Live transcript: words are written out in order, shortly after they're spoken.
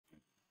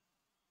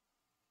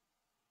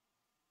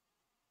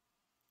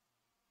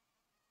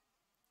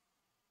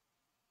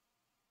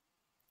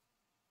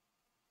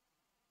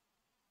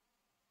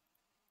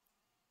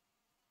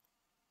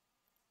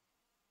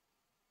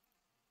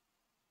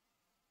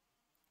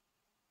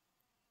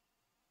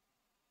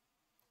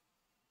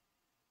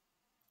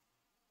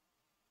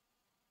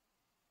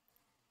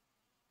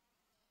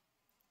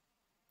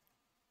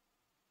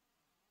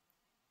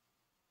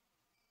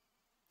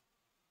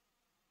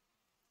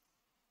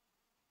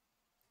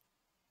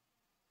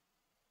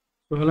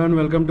So hello and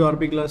welcome to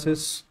RP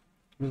classes.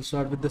 We'll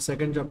start with the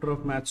second chapter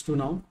of Maths 2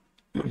 now.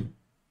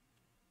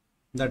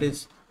 That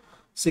is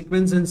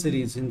sequence and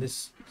series in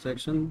this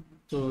section.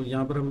 So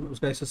यहाँ पर हम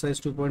उसका exercise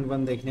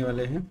 2.1 देखने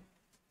वाले हैं.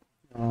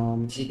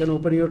 You can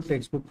open your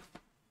textbook.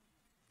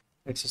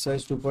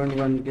 Exercise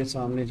 2.1 के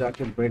सामने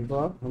जाके बैठो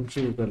आप, हम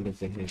शुरू कर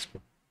लेते हैं इसको,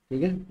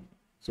 ठीक है?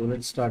 So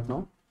let's start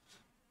now.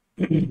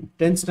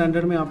 10th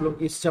standard में आप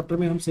लोग इस चैप्टर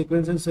में हम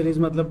सीक्वेंस एंड सीरीज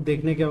मतलब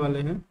देखने के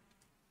वाले हैं.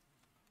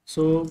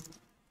 So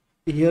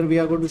here we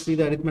are going to see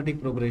the arithmetic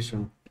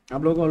progression.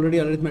 आप लोग ऑलरेडी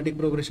arithmetic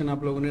progression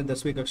आप लोगों ने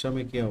 10वीं कक्षा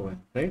में किया हुआ है,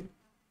 right?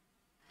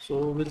 So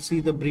we'll see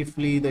the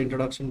briefly the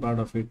introduction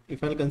part of it.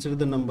 If I'll consider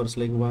the numbers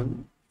like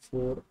 1,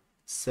 4,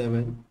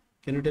 7,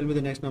 can you tell me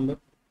the next number?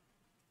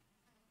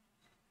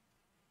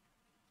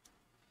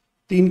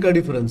 3 का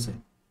डिफरेंस है.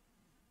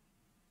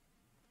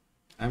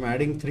 I'm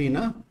adding 3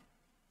 ना,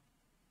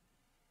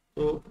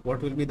 so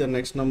what will be the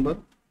next number?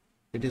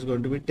 It is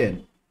going to be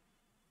 10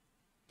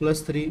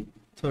 plus 3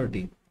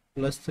 30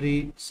 plus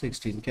 3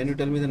 16. Can you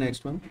tell me the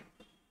next one?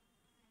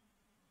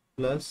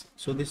 Plus,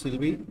 so this will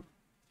be,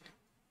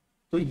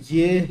 तो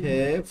ये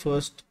है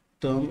first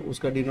term,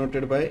 उसका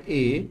denoted by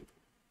a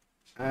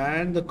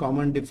and the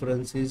common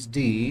difference is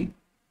d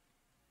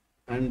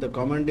and the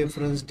common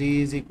difference d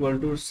is equal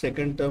to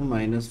second term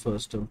minus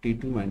first term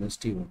t2 minus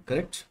t1,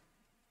 correct?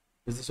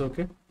 Is this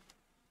okay?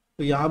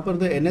 तो यहाँ पर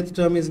the nth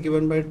term is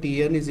given by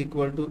tn is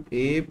equal to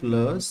a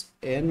plus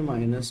n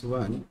minus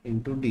 1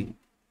 into d,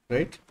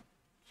 right?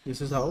 This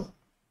is how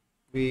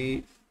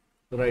we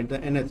write the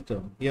nth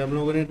term. ये हम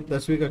लोगों ने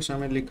 10वीं कक्षा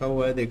में लिखा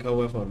हुआ है, देखा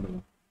हुआ है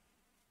formula.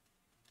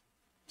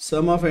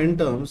 Sum of n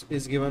terms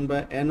is given by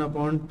n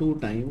upon 2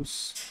 times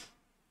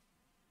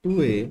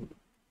 2a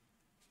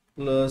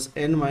plus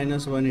n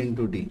minus 1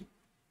 into d.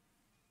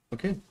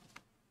 Okay,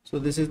 so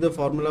this is the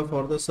formula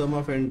for the sum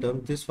of n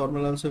terms. This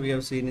formula also we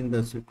have seen in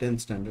the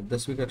 10th standard.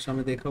 10वीं कक्षा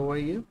में देखा हुआ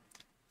है ये,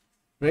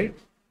 right?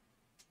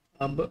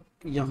 अब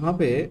यहाँ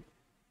पे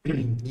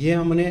ये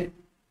हमने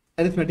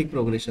arithmetic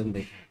progression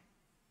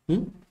देखा.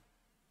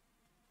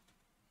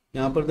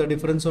 यहाँ पर the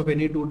difference of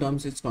any two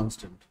terms is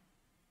constant.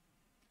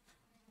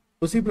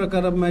 उसी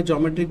प्रकार अब मैं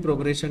ज्योमेट्रिक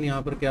प्रोग्रेशन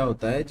यहाँ पर क्या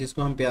होता है,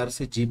 जिसको हम प्यार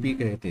से जीपी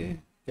कहते हैं,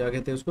 क्या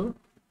कहते हैं उसको?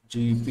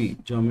 जीपी,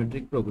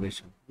 ज्योमेट्रिक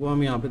प्रोग्रेशन, वो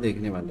हम यहाँ पे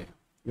देखने वाले हैं.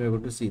 We are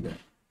going to see that,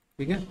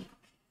 ठीक है?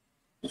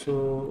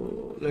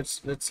 So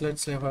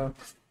let's have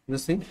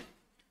this thing.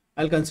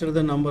 I will consider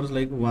the numbers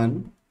like 1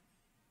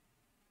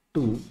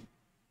 2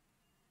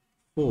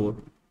 4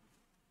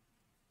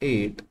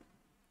 8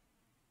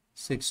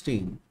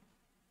 16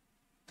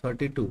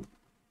 32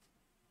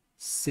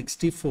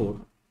 64.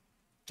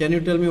 Can you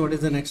tell me what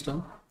is the next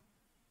term?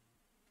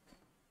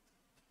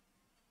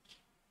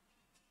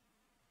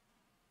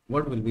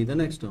 What will be the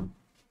next term?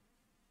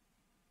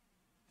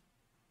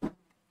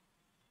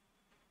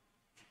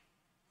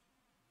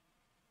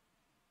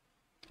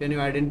 Can you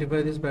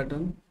identify this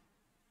pattern?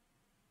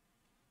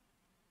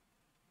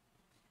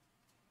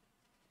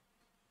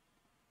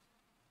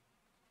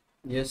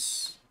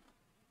 Yes.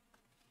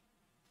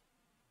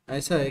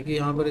 ऐसा है कि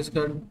यहाँ पर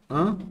इसका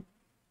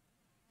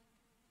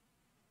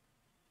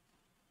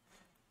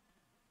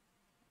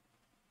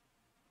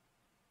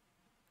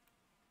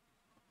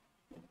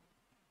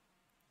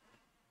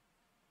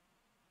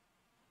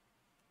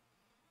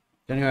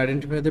Can you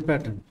identify the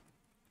pattern?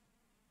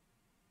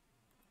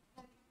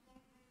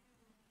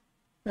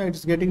 Yeah,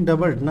 it's getting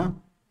doubled ना,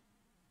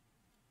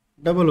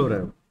 double हो रहा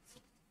है.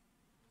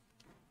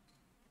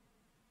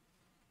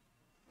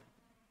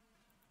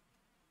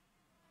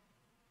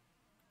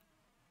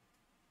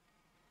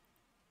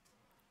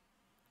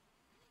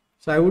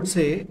 So I would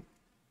say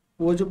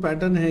वो जो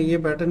पैटर्न है, ये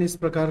पैटर्न इस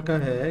प्रकार का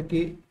है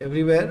कि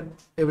everywhere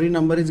every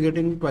number is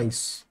getting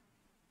twice.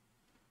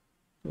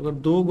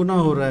 अगर 2 गुना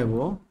हो रहा है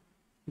वो,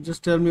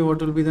 just tell me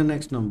what will be the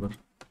next number.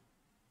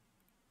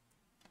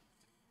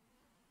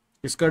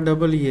 इसका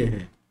डबल ये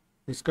है,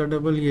 इसका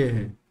डबल ये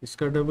है,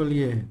 इसका डबल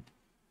ये है,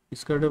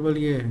 इसका डबल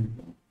ये है.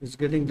 It's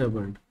getting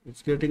doubled,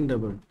 it's getting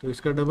doubled. तो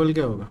इसका डबल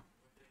क्या होगा?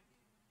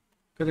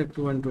 करेक्ट,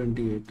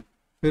 128.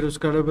 फिर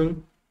उसका डबल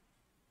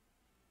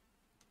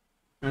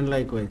एंड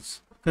लाइकवाइज,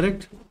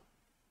 करेक्ट.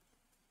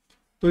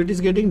 तो इट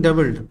इज गेटिंग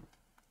डबल्ड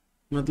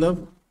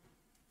मतलब,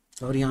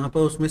 और यहाँ पर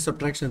उसमें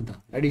सब्ट्रैक्शन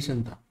था,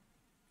 एडिशन था.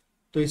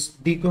 तो इस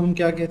डी को हम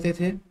क्या कहते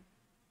थे?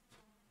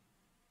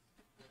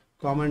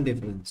 Common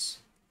difference.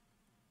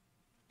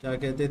 क्या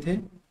कहते थे?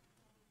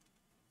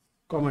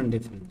 Common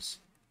difference.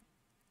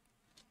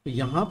 तो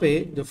यहाँ पे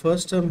जो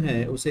फर्स्ट टर्म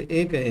है उसे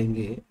ए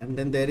कहेंगे and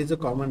then there is a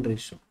common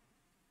ratio.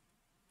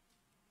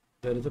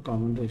 There is a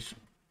common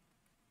ratio.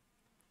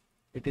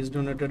 It is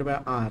denoted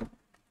by are,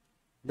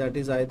 that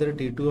is either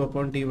t2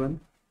 upon t1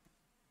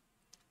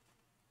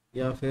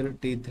 या फिर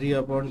t3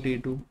 अपॉन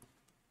t2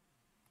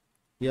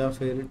 या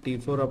फिर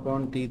t4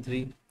 अपॉन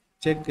t3.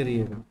 चेक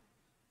करिएगा.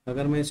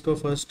 अगर मैं इसको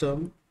फर्स्ट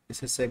टर्म,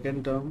 इसे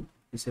second term,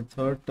 इसे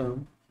थर्ड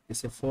टर्म,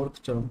 इसे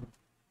फोर्थ टर्म,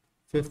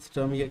 फिफ्थ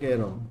टर्म ये कह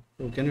रहा हूँ,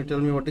 तो can you tell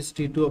me what is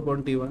t2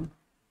 upon t1?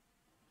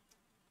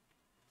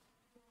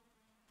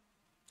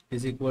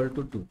 Is equal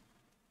to 2.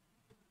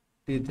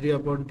 t3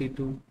 upon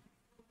t2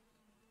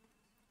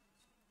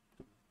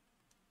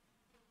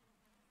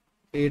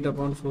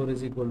 8/4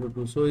 is equal to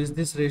 2। So is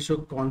this ratio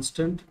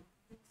constant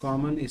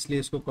common, इसलिए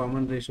इसको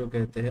common ratio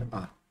कहते हैं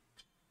आर।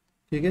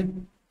 ठीक है,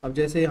 अब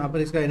जैसे यहाँ पर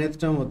इसका nth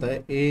टर्म होता है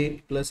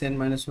a plus N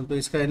minus one, तो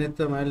इसका nth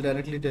term I will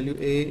directly tell you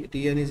a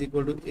T N is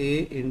equal to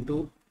a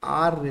into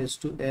are raise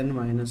to n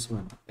minus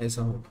one,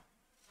 ऐसा होगा।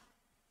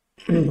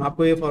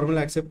 आपको ये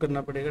फॉर्मूला एक्सेप्ट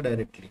करना पड़ेगा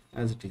directly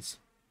as it is,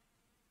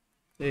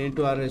 a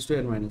into are raise to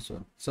n minus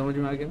one. समझ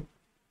में आ गया?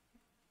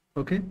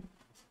 Okay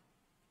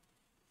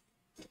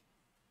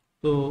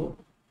तो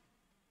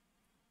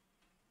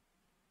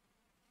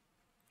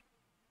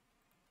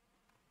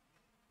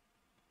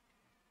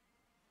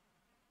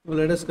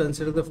let us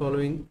consider the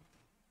following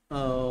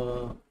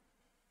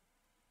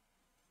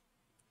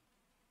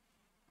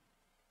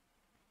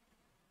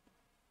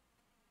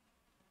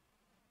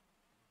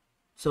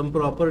some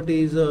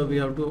properties we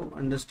have to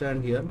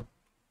understand here.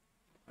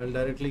 I'll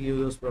directly give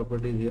those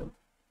properties here.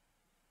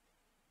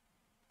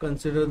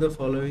 Consider the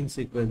following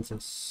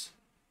sequences.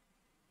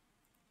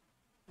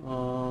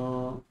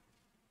 What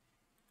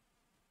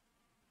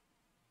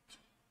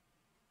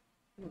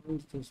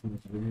is this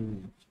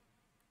misbehaving?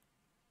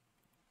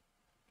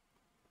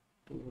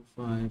 2,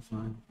 5,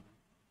 5.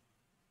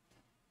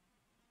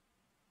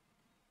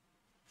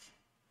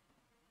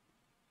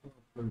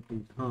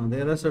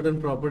 There are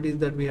certain properties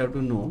that we have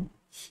to know.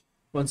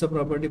 Once a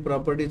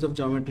properties of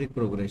geometric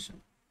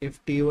progression. If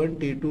T1,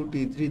 T2,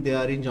 T3 they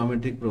are in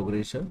geometric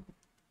progression,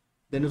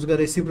 then उसका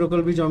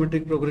reciprocal भी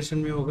geometric progression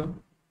में होगा।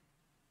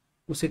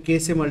 उसे k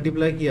से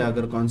multiply किया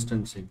अगर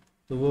constant से,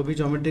 तो वो भी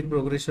geometric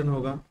progression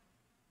होगा।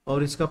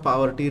 और इसका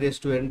power t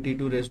raise to n,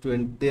 t2 raise to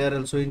n, they are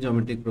also in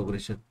geometric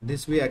progression.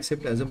 This we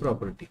accept as a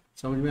property.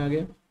 समझ में आ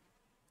गया?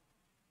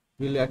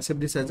 Will accept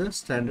this as a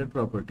standard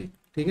property.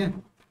 ठीक है,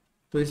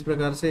 तो इस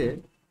प्रकार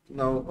से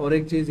नाउ और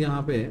एक चीज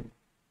यहाँ पे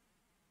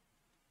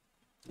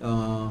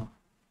 2,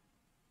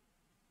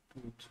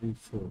 3,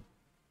 4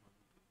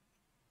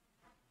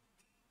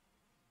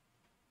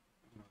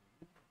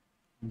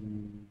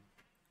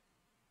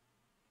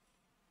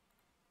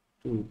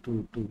 2,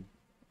 2, 2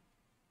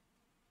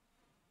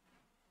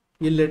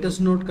 ये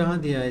लेटेस्ट नोट कहाँ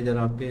दिया है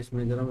जरा आपके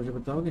इसमें, जरा मुझे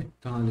बताओगे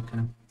कहाँ लिखा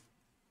है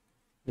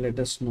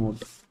लेटेस्ट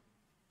नोट?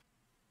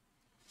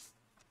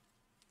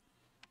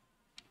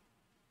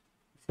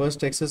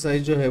 फर्स्ट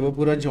एक्सरसाइज जो है वो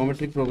पूरा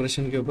ज्योमेट्रिक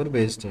प्रोग्रेशन के ऊपर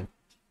बेस्ड है।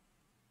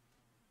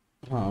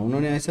 हाँ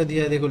उन्होंने ऐसा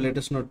दिया है, देखो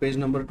लेटेस्ट नोट पेज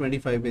नंबर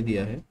 25 पे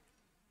दिया है।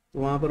 तो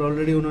वहाँ पर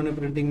ऑलरेडी उन्होंने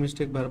प्रिंटिंग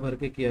मिस्टेक भर भर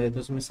के किया है, तो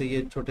उसमें से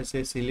ये छोटे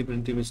से सिली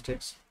प्रिंटिंग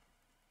मिस्टेक्स,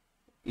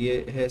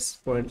 ये है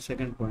point,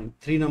 second point,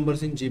 3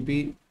 numbers in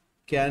GP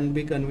can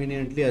be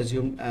conveniently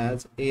assumed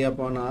as a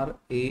upon r,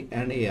 a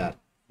and ar।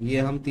 ये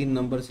हम 3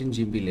 numbers in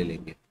GP ले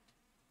लेंगे।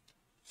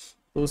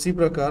 तो उसी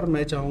प्रकार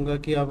मैं चाहूँगा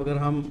कि अब अगर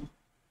हम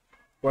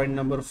पॉइंट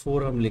नंबर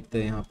 4 हम लिखते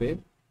हैं यहाँ पे,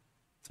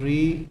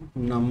 3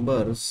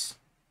 numbers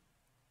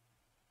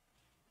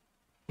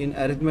इन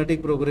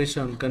अरिथमेटिक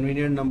प्रोग्रेशन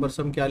कन्वीनियंट नंबर्स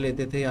हम क्या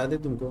लेते थे, याद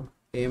है तुमको?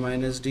 a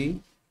minus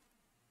D,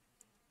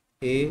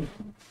 a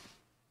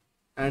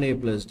and a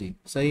plus D.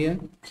 सही है,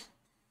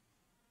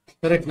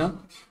 करेक्ट ना?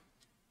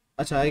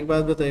 अच्छा एक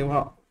बात बताइए,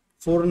 वहाँ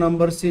 4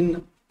 numbers इन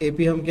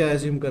AP हम क्या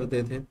एज्यूम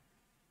करते थे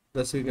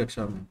 10वीं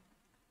कक्षा में?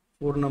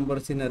 4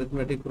 numbers in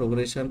arithmetic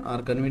progression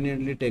are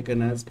conveniently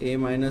taken as a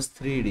minus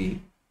 3d।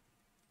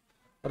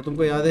 और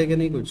तुमको याद है कि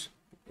नहीं कुछ?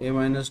 a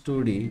minus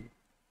 2d,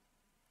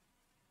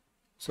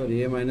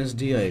 sorry a minus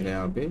d आएगा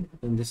यहाँ पे,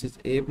 and this is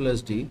a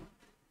plus d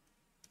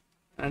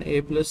and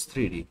a plus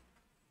 3d।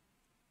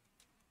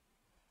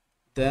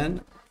 Then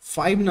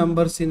 5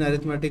 numbers in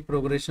arithmetic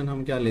progression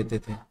हम क्या लेते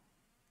थे?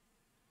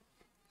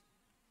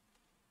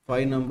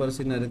 5 numbers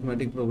in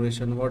arithmetic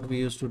progression, what we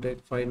used to take?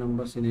 5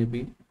 numbers in AP,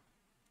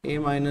 a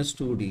minus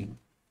 2d,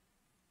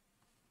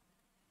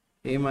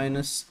 a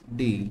minus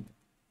d,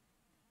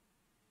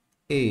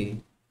 a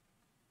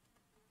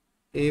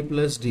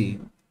plus d,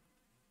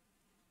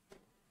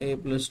 a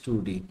plus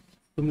 2d।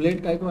 तुम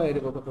late काय को आए रे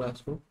पापा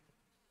क्लास को?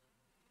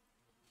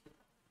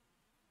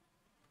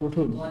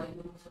 उठो।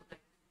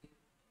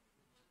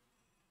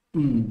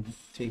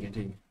 ठीक है ठीक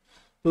है।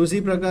 तो उसी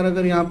प्रकार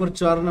अगर यहाँ पर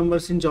 4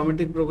 numbers इन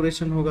ज्योमेट्रिक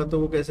प्रोग्रेशन होगा तो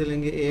वो कैसे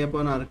लेंगे? a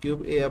upon are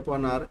cube, a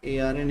upon are, A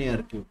R and A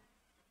R cube.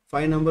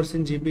 5 numbers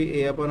in GP,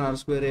 a upon are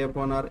square, a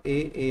upon are,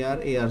 A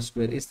R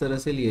square, इस तरह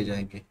से लिए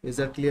जाएंगे।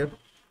 Is that clear?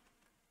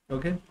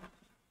 Okay,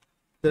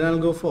 then I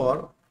will go for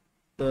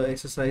the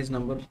exercise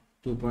number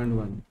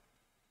 2.1।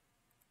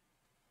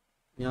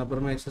 यहाँ पर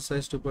मैं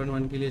exercise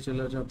 2.1 के लिए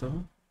चला जाता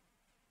हूँ।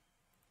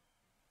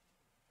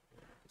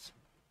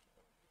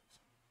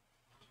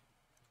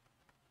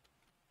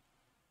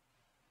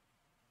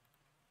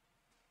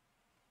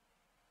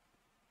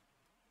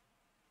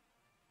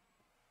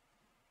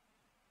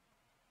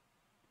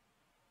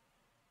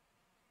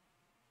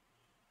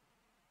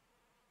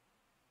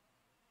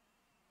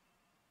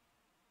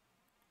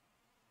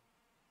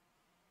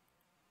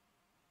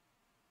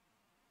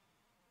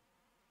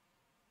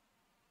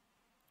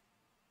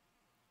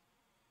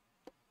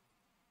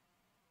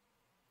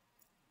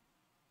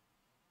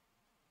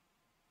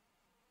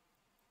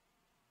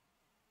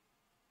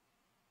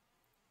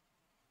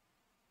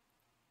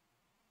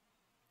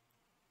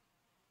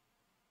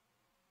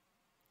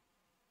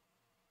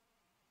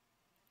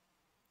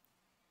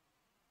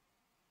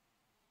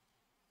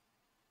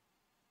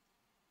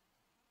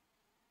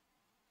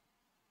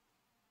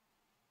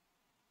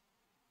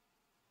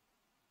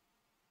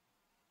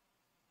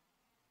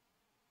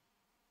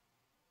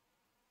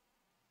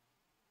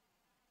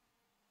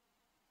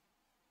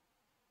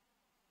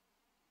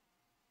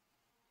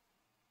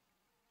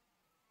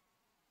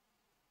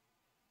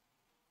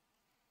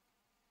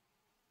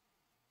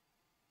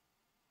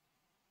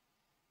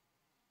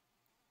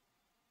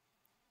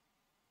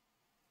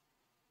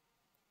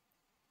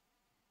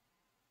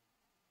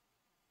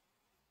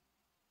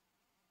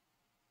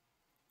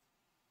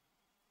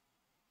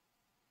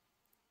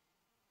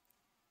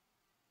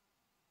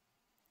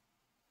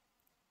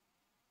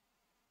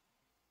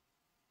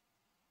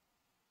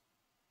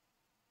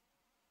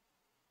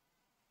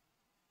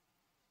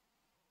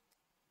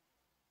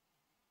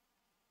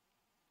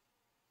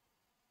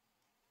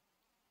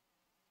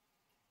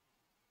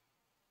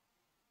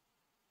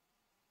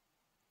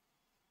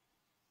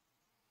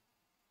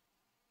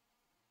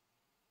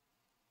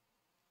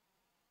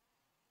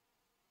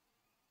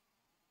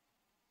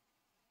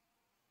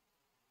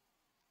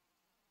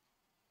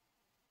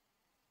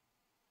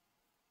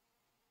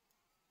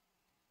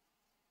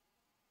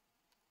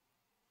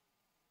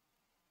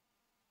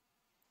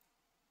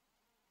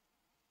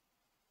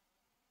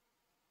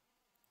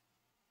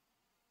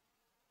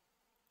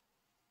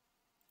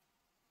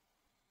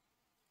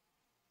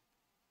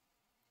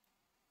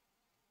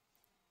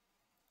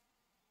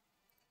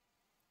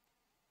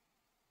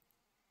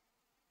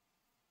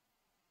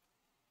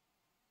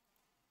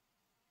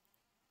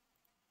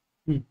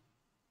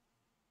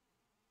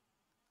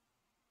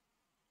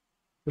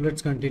 So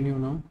let's continue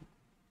now.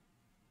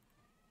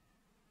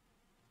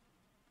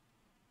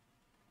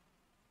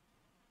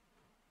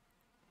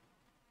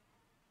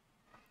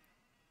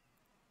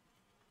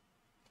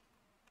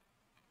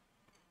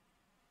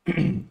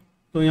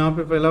 तो यहाँ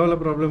पे पहला वाला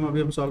प्रॉब्लम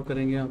अभी हम सॉल्व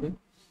करेंगे। यहाँ पे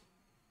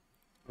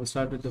I'll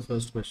start with the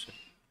first question.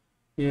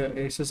 Here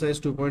exercise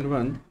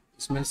 2.1,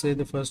 इसमें से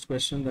the first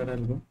question that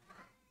I'll go.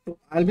 So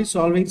I'll be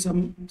solving some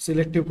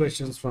selective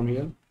questions from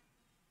here.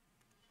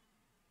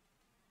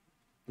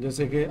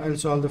 जैसे कि I'll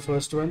solve the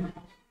first one,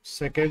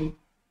 second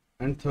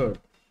and third.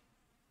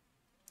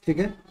 ठीक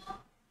है,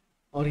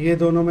 और ये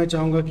दोनों मैं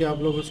चाहूँगा कि आप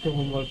लोग उसको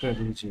होमवर्क कर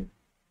लीजिए।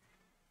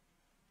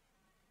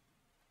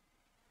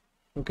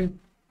 Okay,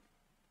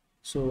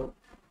 so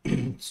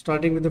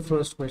starting with the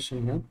first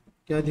question है,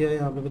 क्या दिया है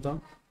यहाँ पे बताओ।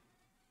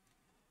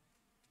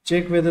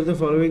 Check whether the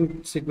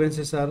following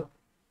sequences are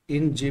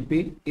in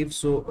GP, if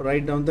so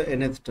write down the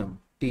nth term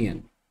tn।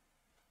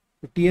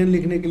 तो tn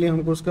लिखने के लिए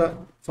हमको उसका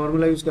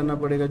फॉर्मूला यूज करना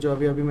पड़ेगा जो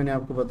अभी अभी मैंने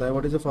आपको बताया।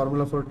 What is the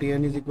formula for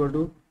tn is equal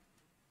to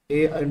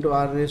a into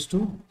are raise to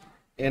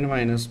n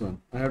minus one.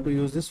 I have to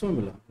use this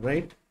formula,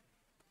 right,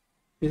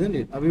 isn't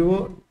it. अभी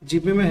वो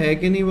जीपी में है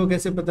कि नहीं वो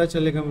कैसे पता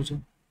चलेगा मुझे।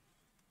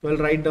 तो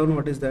I'll write down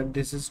what is that.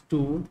 This is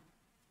 2,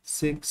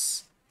 6,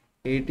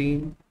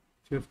 18,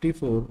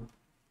 54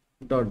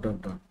 dot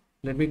dot dot.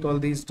 Let me call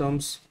these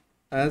terms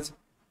as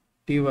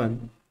T1,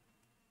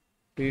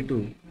 T2,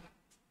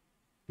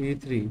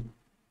 T3,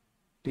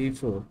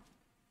 T4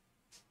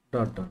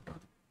 dot dot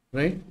dot,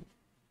 right?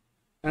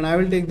 And I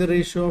will take the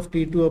ratio of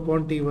T2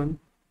 upon T1.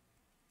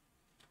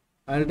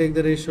 I'll take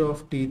the ratio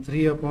of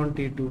T3 upon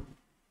T2.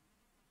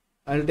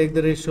 I'll take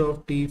the ratio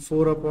of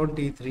T4 upon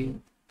T3,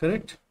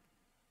 correct?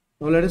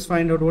 Now let us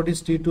find out what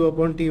is T2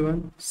 upon T1,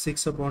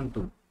 6 upon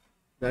 2,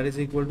 that is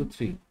equal to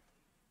 3.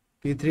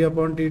 T3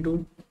 upon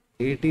T2,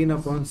 18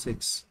 upon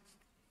 6,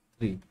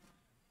 3.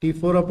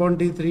 T4 upon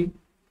T3,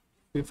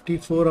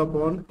 54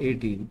 upon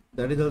 18,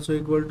 that is also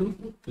equal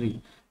to 3.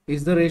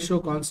 Is the ratio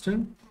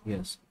constant?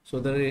 Yes.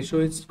 So the ratio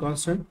is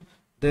constant.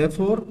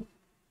 Therefore,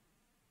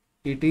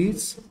 it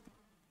is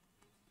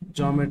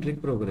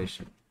geometric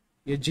progression.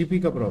 ये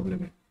GP का problem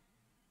है,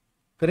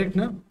 correct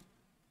ना?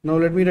 Now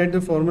let me write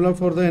the formula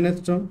for the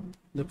nth term.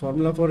 The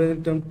formula for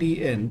nth term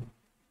Tn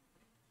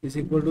is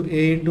equal to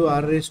a into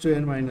r raised to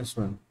n minus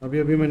 1. अभी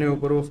अभी मैंने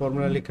ऊपर वो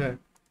formula लिखा है,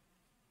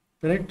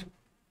 correct?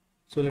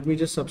 So let me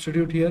just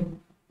substitute here.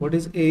 What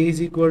is a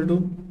is equal to?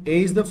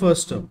 A is the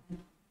first term.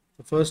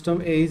 The first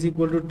term a is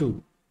equal to 2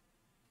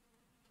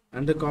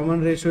 and the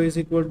common ratio is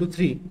equal to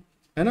 3,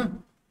 है ना?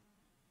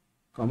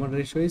 Common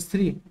ratio is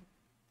 3.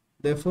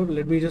 Therefore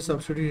let me just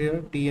substitute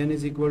here. Tn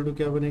is equal to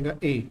क्या बनेगा?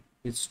 A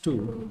is 2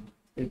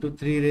 into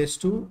 3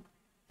 raised to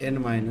n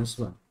minus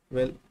 1.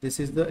 Well, this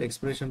is the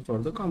expression for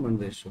the common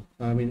ratio,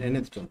 I mean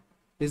nth term.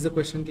 Is the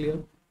question clear?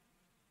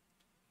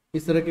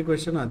 इस तरह के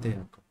question आते हैं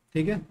आपको,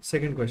 ठीक है।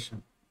 सेकंड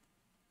क्वेश्चन,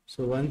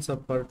 सो 1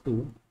 सब पर 2,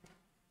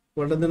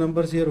 what are the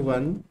numbers here?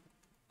 1,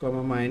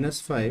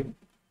 -5,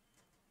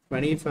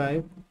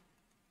 25,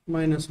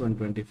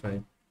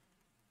 -125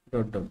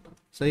 dot dot dot,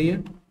 सही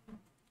है।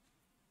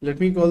 Let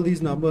me call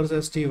these numbers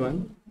as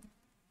T1,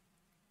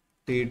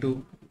 T2,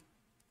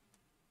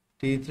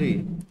 T3,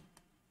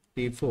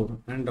 T4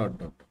 and dot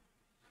dot.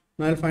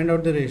 Now I'll find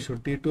out the ratio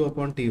T2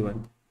 upon T1.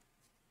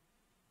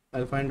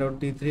 I'll find out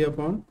T3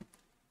 upon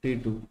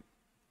T2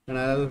 and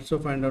I'll also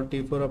find out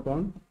T4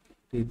 upon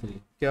T3.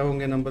 क्या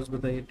होंगे numbers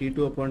बताइए?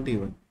 T2 upon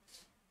T1,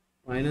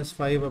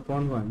 -5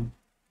 upon 1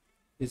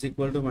 is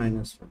equal to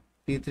 -1.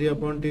 T3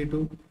 upon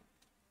T2,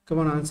 come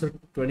on answer,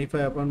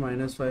 25 upon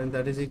 -5 and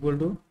that is equal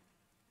to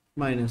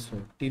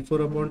 -5.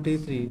 T4 upon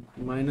T3,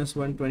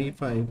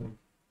 -125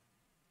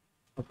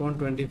 upon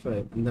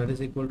 25 and that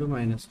is equal to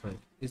 -5.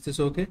 Is this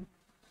okay?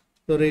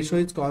 The ratio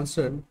is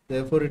constant,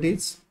 therefore it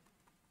is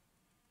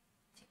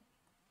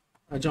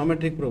a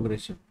geometric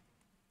progression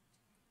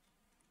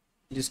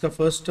जिसका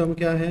first term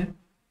क्या है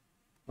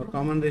और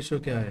common ratio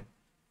क्या है?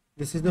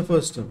 This is the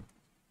first term,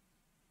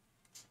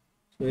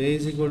 so a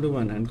is equal to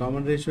 1 and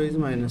common ratio is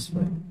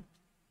 -5.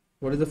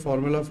 What is the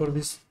formula for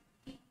this?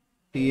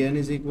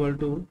 Tn is equal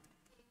to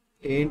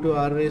a into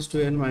r raised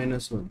to n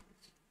minus 1,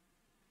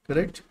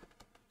 correct?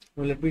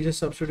 Now let me just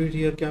substitute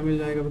here. क्या मिल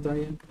जाएगा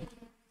बताइए?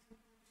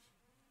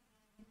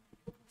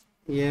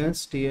 Yes,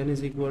 Tn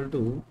is equal to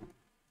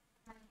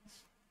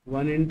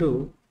 1 into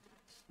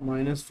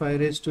 -5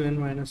 raised to n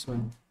minus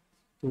 1.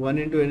 So 1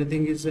 into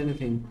anything is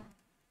anything.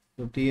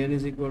 So Tn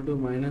is equal to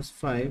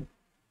 -5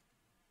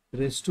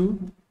 raised to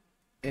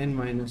n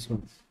minus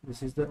 1.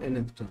 This is the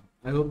nth term.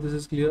 I hope this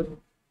is clear.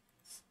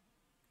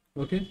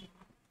 Okay.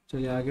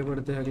 चलिए आगे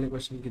बढ़ते हैं अगले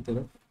question की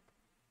तरफ।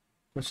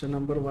 Question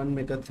number 1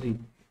 make 3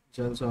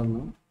 चल solve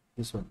now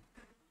this one,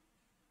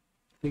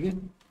 ठीक है।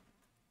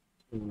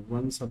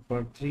 1 सब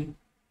पार्ट 3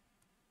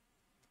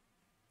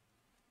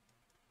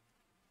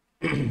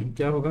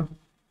 क्या होगा?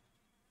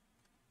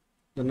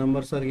 The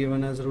numbers are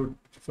given as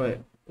root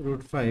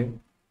 5,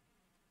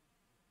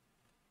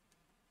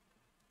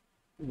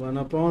 1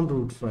 upon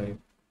root 5,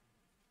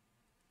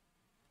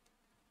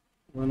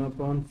 1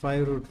 upon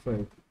 5 root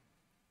 5,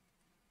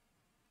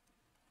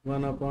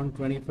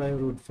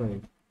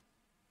 1/25√5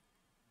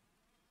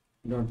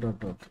 dot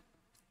dot dot.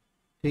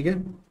 ठीक है.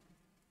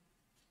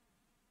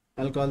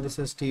 I'll call this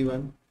as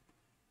T1,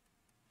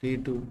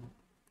 T2,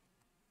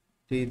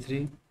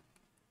 T3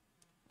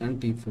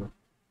 and T4.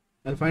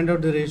 I'll find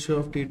out the ratio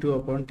of T2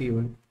 upon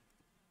T1,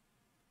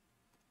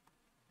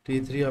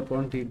 T3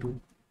 upon T2,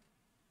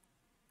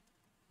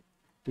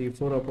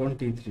 T4 upon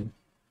T3,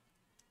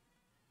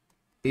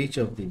 each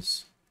of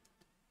these.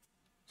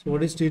 So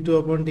what is T2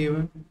 upon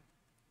T1?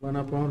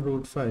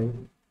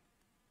 1/√5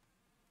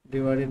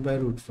 divided by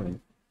 √5.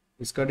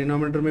 इसका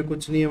denominator में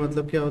कुछ नहीं है,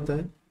 मतलब क्या होता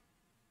है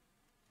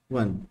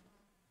 1.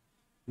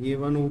 ये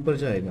 1 ऊपर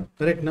जाएगा,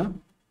 करेक्ट ना.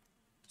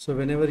 So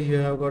whenever you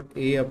have got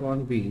A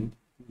upon B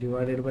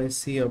divided by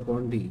C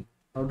upon D,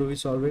 how do we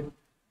solve it?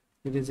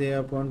 It is A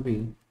upon B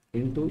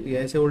into, ये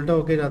ऐसे उल्टा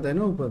होके जाता है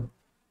ना ऊपर,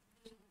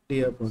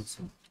 D upon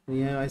C.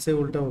 ये ऐसे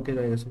उल्टा होके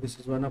जाएगा. So this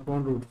is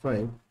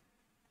 1/√5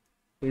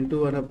 into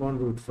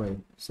 1/√5.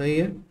 सही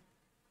है.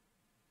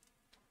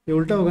 ये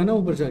उल्टा होगा ना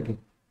ऊपर जाके.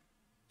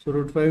 So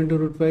 √5 into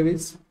 √5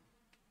 is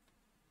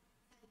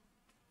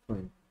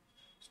 5.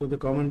 So the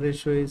common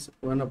ratio is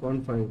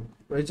 1/5.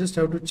 I just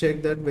have to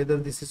check that whether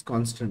this is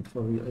constant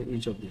for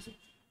each of these.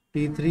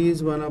 T3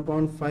 is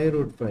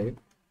 1/5√5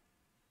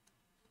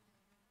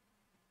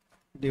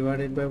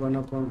 divided by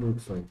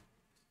 1/5.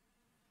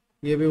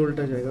 ये भी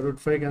उल्टा जाएगा,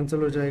 √5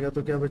 कैंसिल हो जाएगा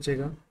तो क्या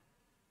बचेगा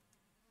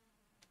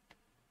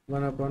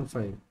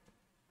 1/5.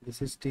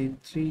 This is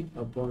T3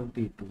 upon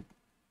T2.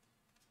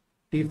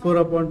 T4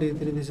 upon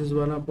T3, this is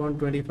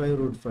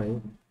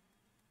 1/25√5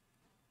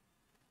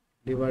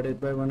 divided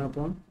by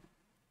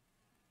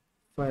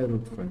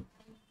 1/5√5.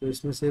 तो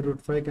इसमें से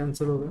 √5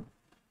 कैंसिल होगा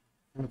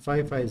and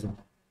 5 5s are.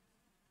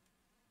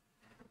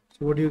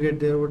 So what do you get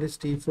there? What is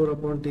T4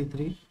 upon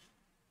T3?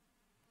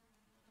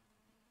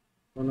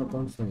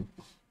 1/5.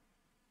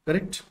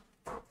 Correct?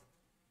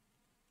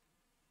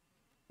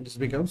 This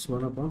becomes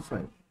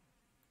 1/5.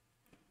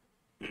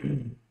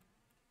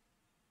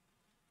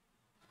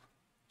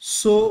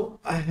 So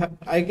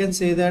I can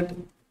say that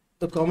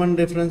the common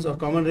difference or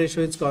common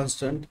ratio is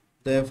constant.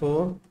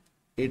 Therefore,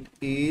 it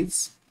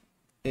is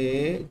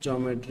a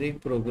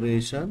geometric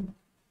progression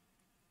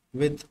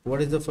with,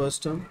 what is the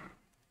first term?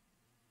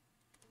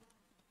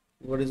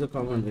 What is the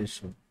common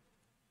ratio?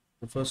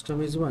 The first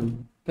term is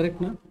 1.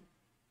 Correct ना?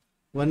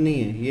 1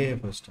 नहीं है, ये है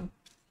first term.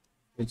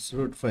 It's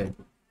 √5.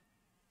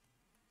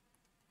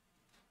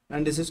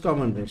 And this is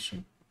common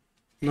ratio.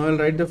 Now I'll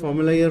write the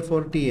formula here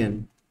for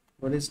Tn.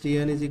 What is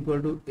Tn is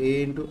equal to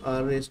A into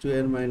R raised to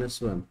n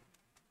minus 1.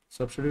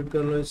 Substitute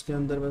कर लो इसके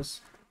अंदर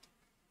बस.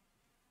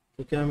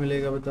 तो क्या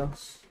मिलेगा बता.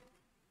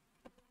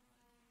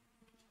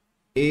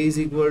 A is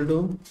equal to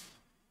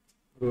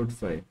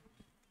 √5.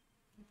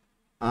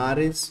 R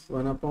is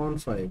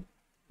 1/5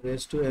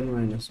 raised to n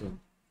minus 1.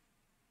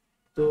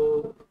 So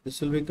this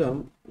will become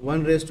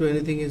 1 raised to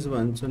anything is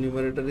 1. So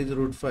numerator is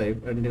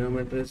 √5 and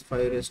denominator is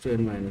 5 raised to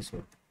n minus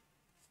 1.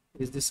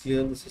 Is this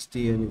clear? This is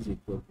Tn is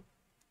equal.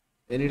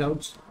 Any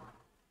doubts?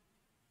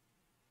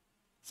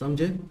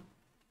 समझे?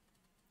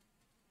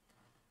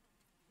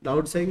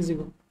 Doubts है किसी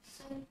को?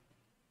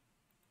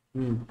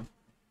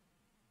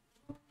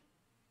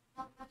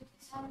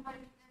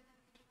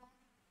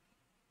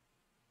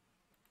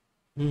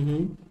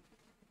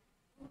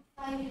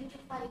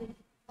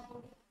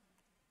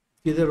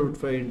 किधर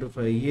 √5 into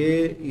 5?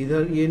 ये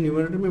इधर ये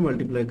numerator में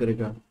multiply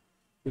करेगा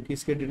क्योंकि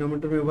इसके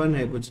डिनोमिनेटर में 1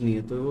 है, कुछ नहीं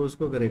है, तो वो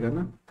उसको करेगा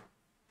ना.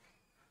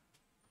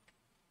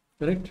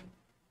 Correct.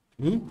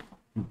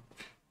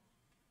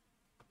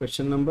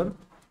 Question number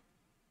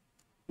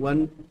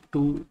 1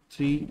 2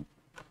 3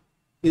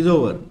 is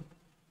over.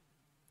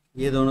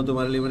 ये दोनों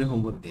तुम्हारे लिए मैंने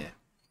होमवर्क दिया है.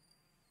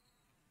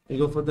 We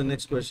go for the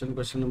next question,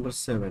 question number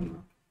 7.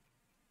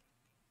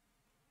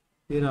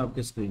 फिर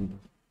आपके स्क्रीन पर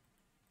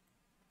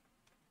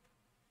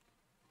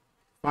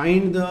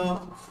find the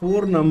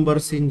 4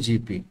 numbers in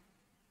GP.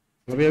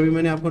 अभी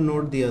मैंने आपको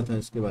नोट दिया था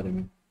इसके बारे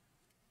में.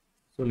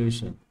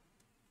 Solution.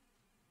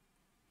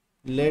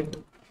 Late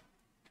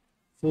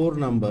 4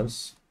 numbers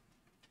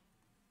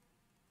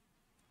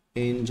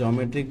in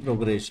geometric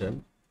progression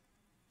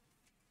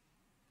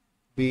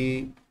be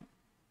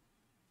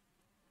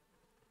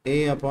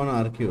a upon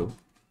r cube,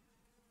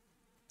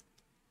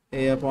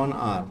 a upon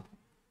r,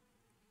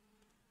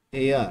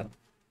 ar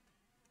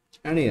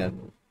and ar.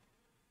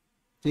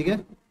 ठीक है.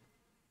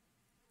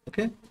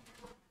 Okay.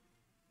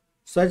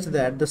 Such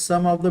that the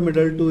sum of the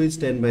middle two is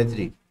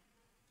 10/3.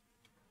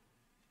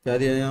 क्या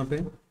दिया यहाँ पे?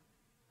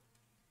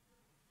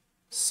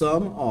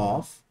 Sum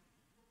of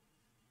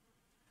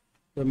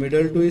the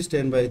middle two is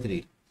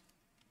 10/3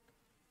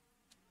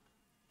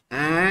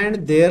 and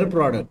their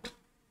product.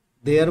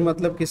 Their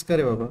मतलब किसका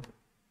रे बाबा?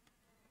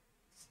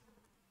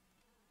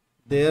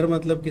 Their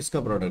मतलब किसका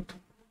प्रोडक्ट?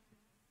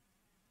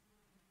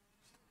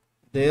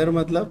 Their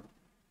मतलब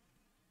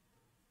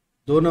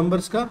 2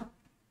 नंबर्स का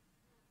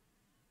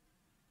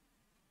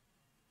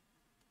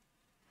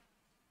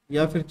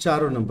या फिर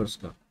 4 नंबर्स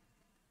का?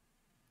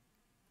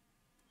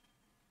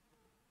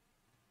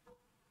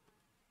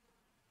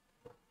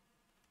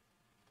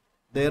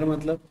 देयर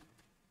मतलब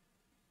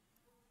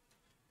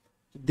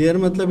देयर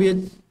मतलब ये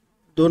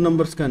दो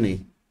नंबर्स का नहीं,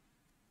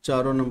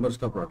 चारों नंबर्स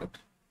का प्रोडक्ट।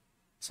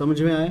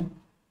 समझ में आया?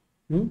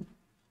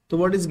 तो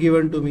what is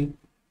given to me?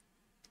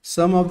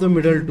 Some of the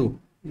middle to,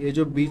 ये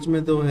जो बीच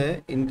में दो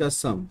है इनका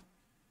सम।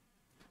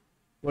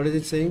 What is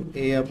it saying?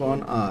 a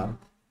upon r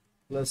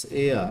plus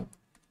A R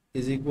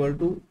is equal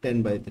to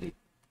 10/3।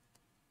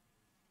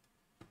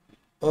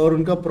 और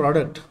उनका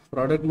प्रोडक्ट,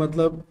 प्रोडक्ट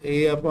मतलब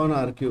a upon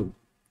are cube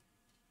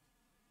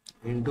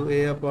into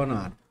A upon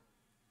are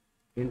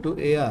into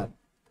A R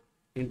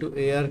into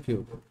A R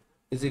cube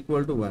is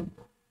equal to 1।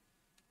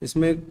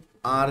 इसमें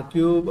are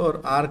cube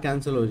और are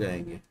cancel हो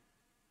जाएंगे।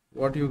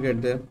 What you get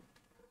there?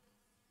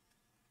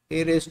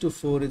 a raise to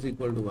 4 is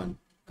equal to 1।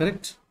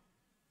 Correct?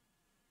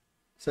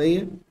 सही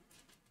है?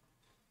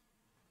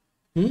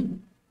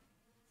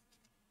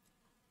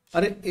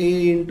 अरे a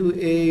into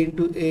A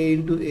into A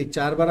into ए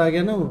 4 बार आ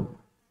गया ना, वो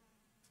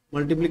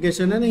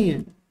मल्टीप्लीकेशन है, नहीं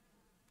है?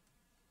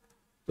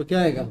 तो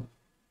क्या आएगा?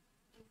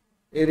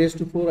 a रेज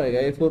टू 4 आएगा,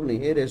 a4 नहीं,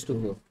 a रेज टू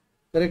 4।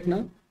 करेक्ट ना?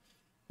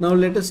 Now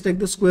let us take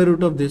the square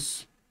root of this.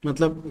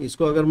 मतलब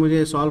इसको अगर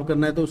मुझे सॉल्व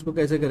करना है तो उसको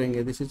कैसे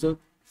करेंगे? This is a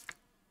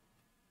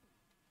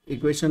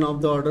equation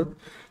of the order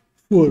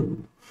 4।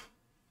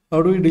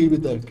 How do we deal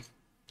with that?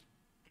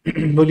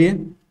 बोलिए।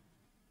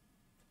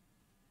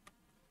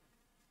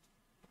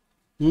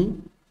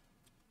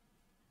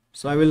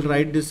 सो I will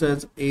write this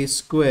as a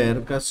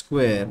square का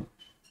स्क्वायर,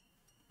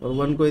 और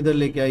 1 को इधर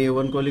लेके आइए,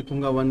 1 को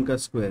लिखूंगा 1 का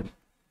स्क्वायर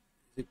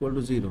इक्वल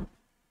टू 0।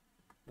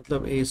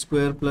 मतलब ए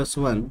square plus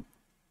 1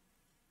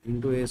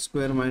 into A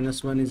square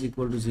minus 1 is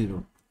equal to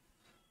 0।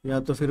 या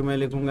तो फिर मैं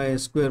लिखूंगा ए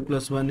square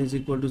plus 1 is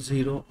equal to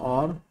 0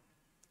 और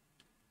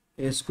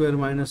ए square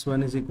minus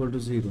 1 is equal to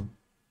 0।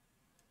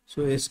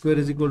 So A square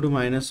is equal to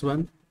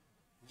 -1।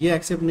 ये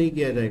एक्सेप्ट नहीं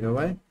किया जाएगा।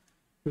 वाई?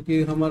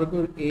 क्योंकि हमारे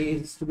को ए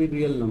is to be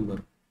real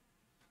number,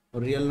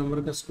 और रियल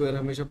नंबर का स्क्वायर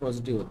हमेशा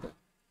पॉजिटिव होता है,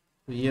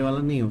 तो ये वाला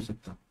नहीं हो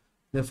सकता।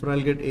 Therefore I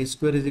will get A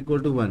square is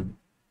equal to 1।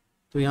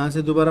 तो यहाँ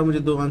से दोबारा मुझे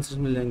दो आंसर्स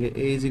मिल जाएंगे,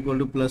 ए इज इक्वल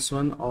टू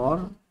 +1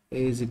 और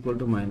ए इज इक्वल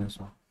टू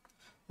 -1।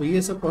 तो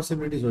ये सब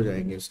पॉसिबिलिटीज हो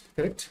जाएंगे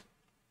इसके। Correct?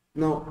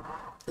 Now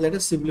let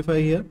us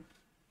simplify here.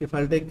 If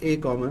I take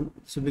a common,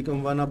 so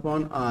become 1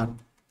 upon r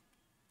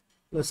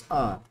plus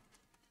r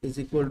is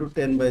equal to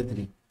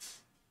 10/3।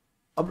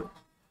 अब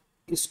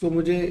इसको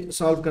मुझे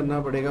सॉल्व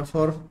करना पड़ेगा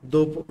फॉर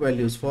दो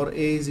values. For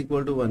a is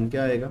equal to 1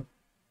 क्या आएगा?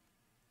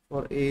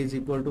 For a is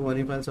equal to 1,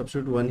 if I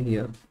substitute 1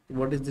 here,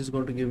 what is this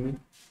going to give me?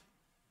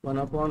 1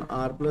 upon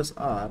r plus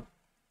r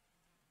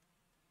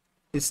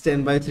is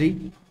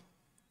 10/3.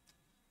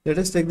 Let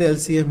us take the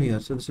LCM here.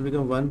 So this will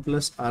become 1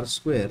 plus r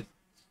square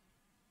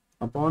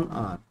upon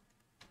r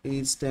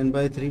is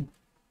 10/3.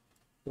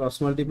 Cross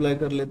multiply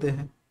कर लेते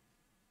हैं,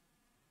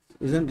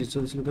 isn't it?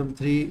 So this will become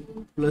 3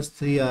 plus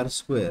 3r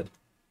square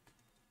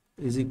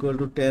is equal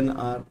to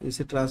 10r.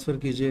 इसे transfer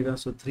कीजिएगा,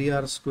 so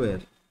 3r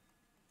square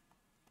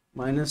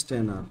minus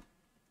 10r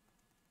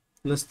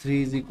plus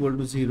 3 is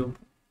equal to 0.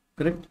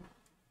 Correct?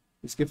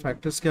 इसके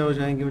factors क्या हो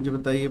जाएंगे मुझे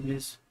बताइए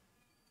please.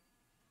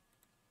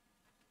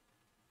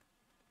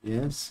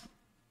 Yes,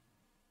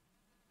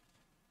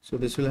 so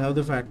this will have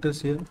the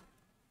factors here.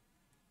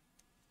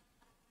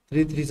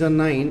 3 3s are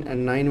 9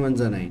 and 9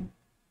 1s are 9.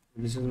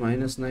 This is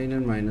 -9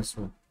 and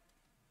 -1।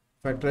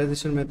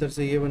 Factorisation method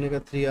से ये बनेगा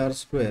 3r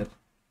square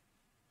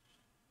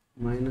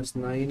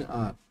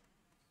 -9r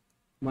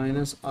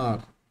minus r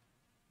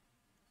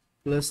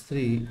plus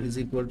 3 is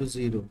equal to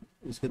 0।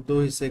 इसके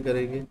दो हिस्से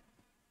करेंगे,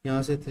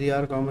 यहाँ से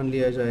 3r कॉमन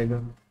लिया जाएगा,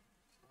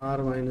 r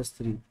माइनस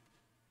 3,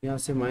 यहाँ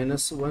से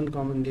 -1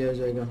 कॉमन लिया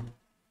जाएगा,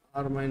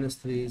 r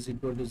minus 3 is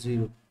equal to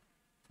 0।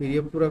 फिर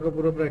ये पूरा का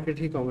पूरा ब्रैकेट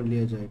ही कॉमन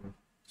लिया जाएगा,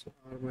 सो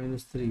r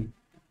minus 3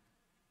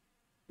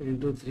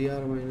 into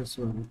 3r minus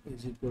 1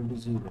 is equal to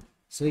 0।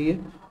 सही है?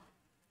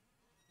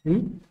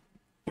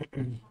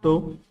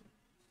 तो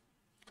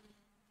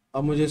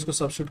अब मुझे इसको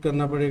सब्स्टिट्यूट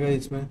करना पड़ेगा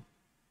इसमें।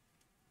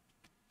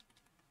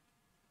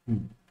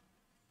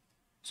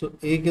 सो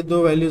a के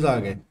दो वैल्यूज आ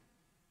गए।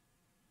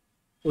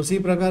 उसी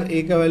प्रकार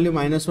a का वैल्यू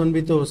 -1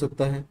 भी तो हो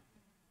सकता है।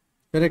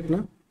 करेक्ट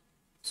ना?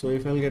 So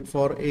if I get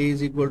for a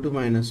is equal to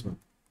 -1,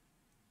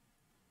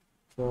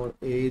 for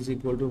a is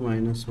equal to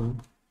 -1,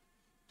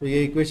 तो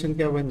ये इक्वेशन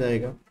क्या बन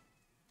जाएगा?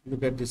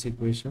 लुक एट दिस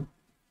इक्वेशन,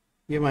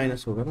 ये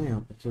माइनस होगा ना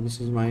यहाँ पर। So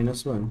this is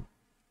 -1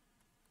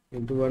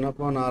 into 1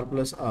 upon r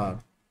plus r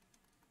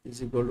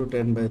is equal to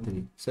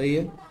 10/3। सही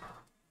है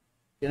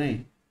कि नहीं?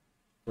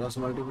 Cross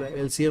multiply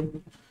LCM,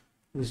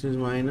 this is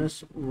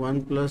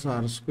 -1 plus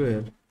r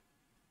square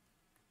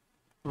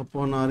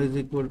upon r is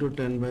equal to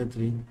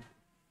 10/3।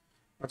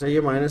 अच्छा,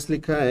 ये माइनस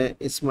लिखा है,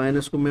 इस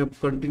माइनस को मैं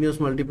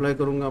कंटिन्यूस मल्टीप्लाई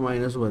करूंगा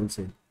 -1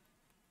 से,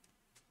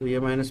 तो ये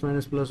माइनस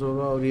माइनस प्लस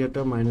होगा और ये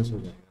टर्म माइनस हो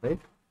जाएगा। राइट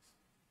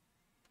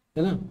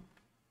है ना?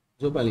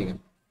 जो पालेगा।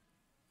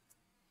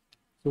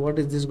 So what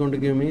is this going to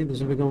give me?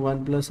 This will become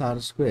 1 plus r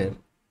square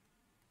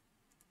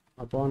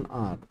upon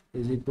r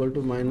is equal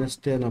to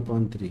 -10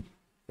 upon 3.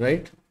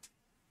 Right?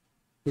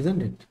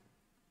 Isn't it?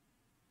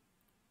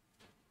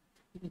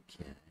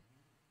 Okay.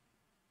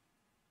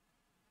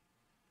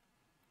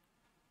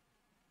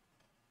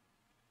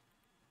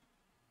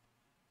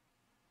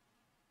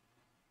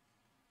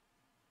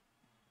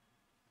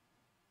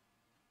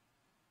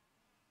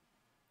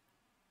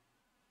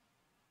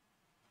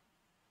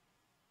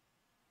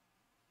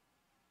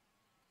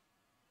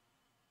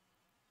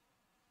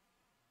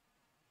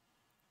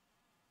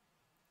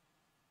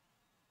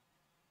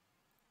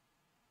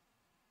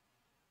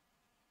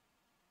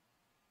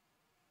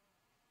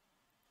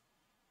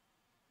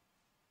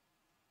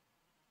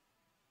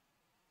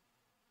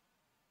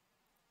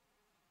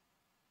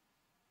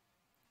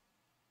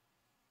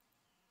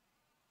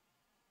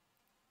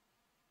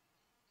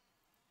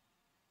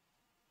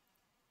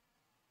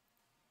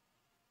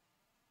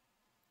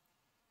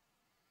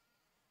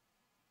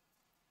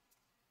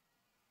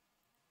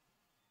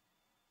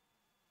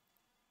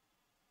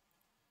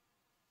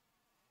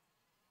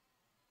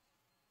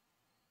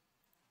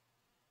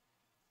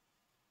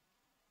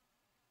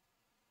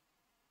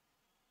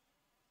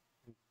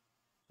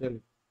 चलिए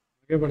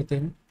आगे बढ़ते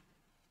हैं।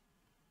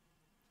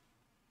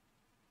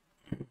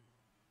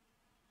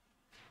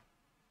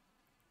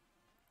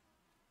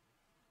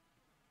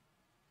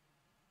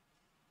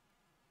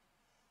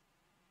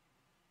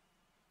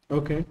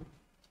 ओके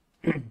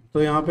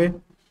तो यहाँ पे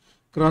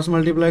क्रॉस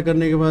मल्टीप्लाई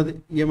करने के बाद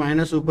ये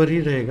माइनस ऊपर ही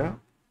रहेगा,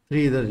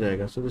 3 इधर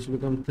जाएगा, so this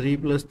become 3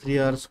 +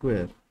 3r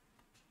square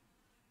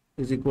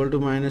is equal to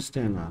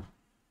 -10r,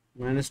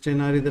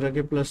 -10r इधर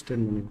आके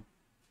 +10 बनेगा,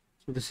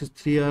 so this is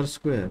 3r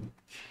square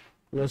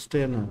plus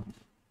 10r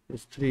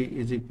is 3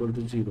 is equal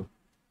to 0।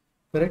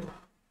 Correct.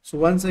 So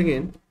once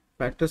again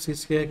factors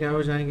इसके क्या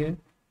हो जाएंगे,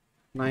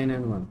 9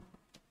 and 1,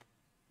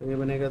 तो ये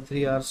बनेगा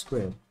 3r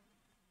square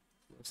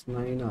plus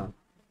 9r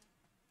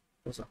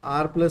plus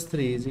r plus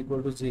 3 is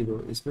equal to 0।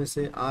 इसमें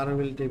से r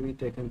will be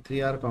taken,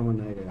 3r common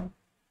आएगा यहाँ,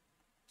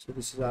 so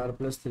this is r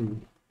plus 3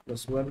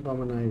 plus 1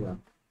 common आएगा,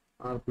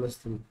 r plus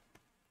 3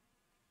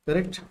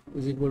 correct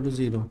is equal to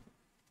 0।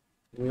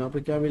 तो यहाँ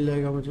पे क्या मिल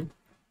जाएगा मुझे,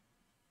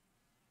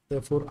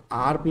 therefore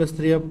r प्लस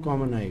 3 अब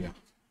कॉमन आएगा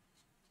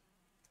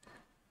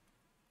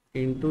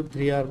into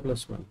 3r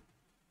plus 1,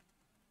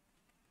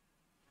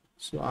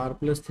 so r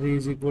plus 3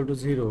 is equal to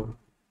 0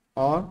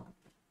 और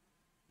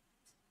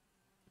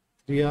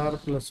 3r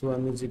plus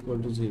 1 is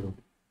equal to 0,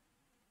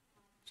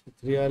 so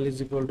 3r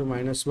is equal to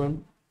 -1,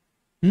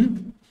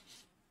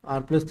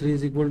 r plus 3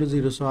 is equal to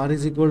 0, so r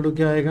is equal to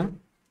क्या आएगा,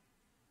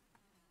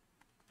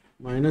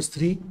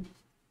 -3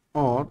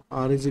 और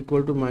r is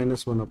equal to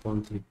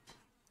 -1/3।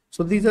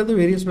 So these are the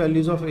various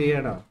values of a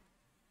and r।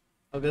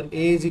 अगर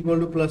a is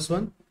equal to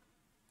 +1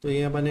 तो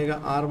ये बनेगा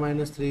r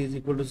 - 3 is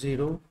equal to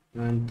 0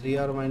 and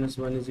 3r -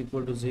 1 is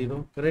equal to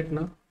 0, correct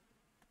ना।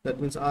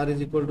 That means r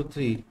is equal to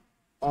 3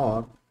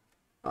 और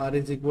r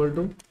is equal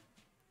to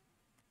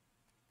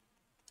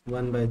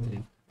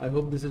 1/3. I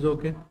hope this is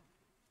okay.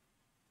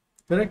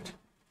 Correct.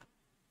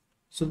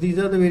 So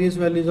these are the various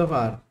values of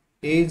r.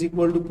 A is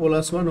equal to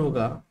 +1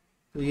 होगा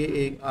तो ये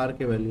एक r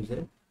के values है,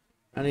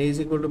 and a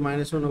is equal to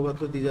 -1 होगा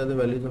तो these are the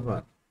values of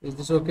r. Is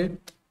this okay?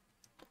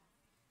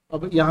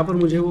 अब यहाँ पर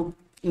मुझे वो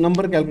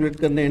नंबर कैलकुलेट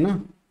करने हैं ना।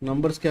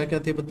 नंबर्स क्या क्या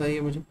थे बताइए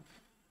मुझे।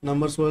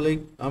 नंबर्स वाले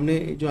हमने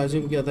जो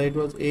अज्यूम किया था, it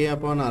was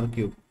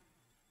a/r3,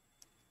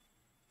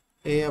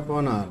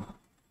 a/r,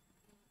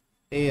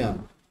 AR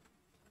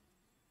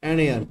and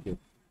AR3।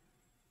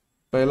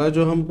 पहला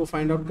जो हमको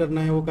फाइंड आउट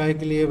करना है वो काहे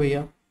के लिए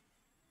भैया,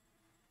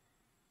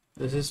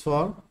 this is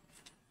for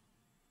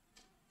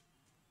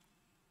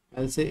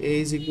I'll say a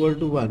is equal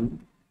to 1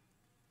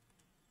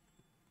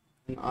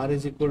 and r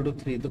is equal to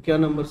 3, तो क्या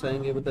नंबर्स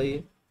आएंगे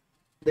बताइए।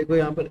 देखो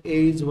यहाँ पर a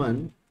is 1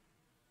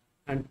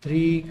 and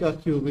 3 का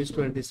क्यूब इज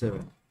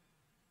 27,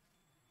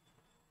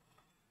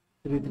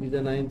 3 3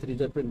 जा 9, 3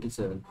 जा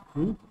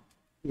 27।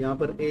 यहाँ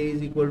पर a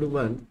is equal to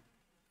 1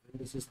 and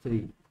this is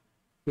 3,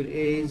 फिर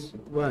a is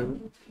 1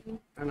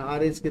 and r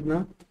is कितना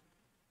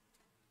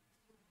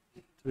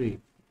 3,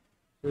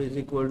 so is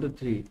equal to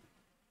 3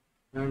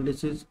 and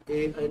this is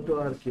a into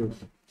r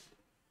cube,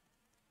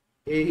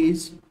 a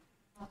is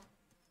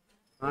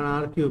and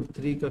r cube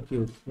 3 का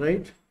cube,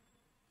 right.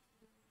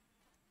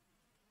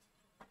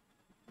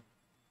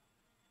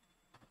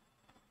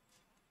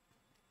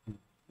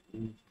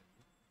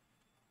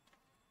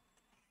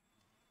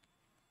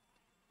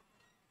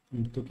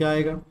 तो क्या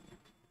आएगा,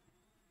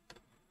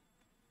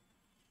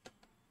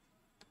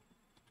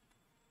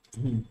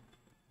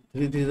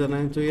 3 3 जा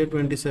 9, तो ये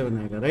 27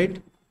 आएगा,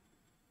 राइट।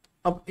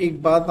 अब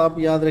एक बात आप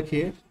याद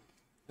रखिए,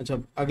 अच्छा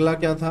अगला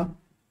क्या था,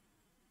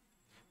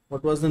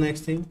 what was the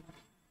next thing,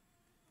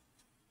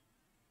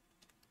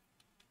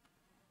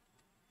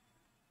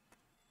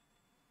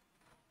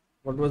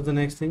 what was the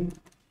next thing,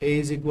 a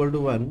is equal to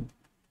 1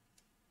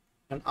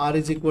 and r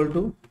is equal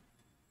to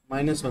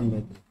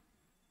 -1/3,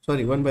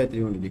 sorry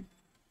 1/3 only,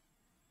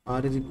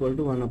 r is equal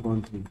to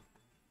 1/3,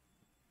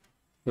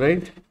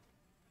 right।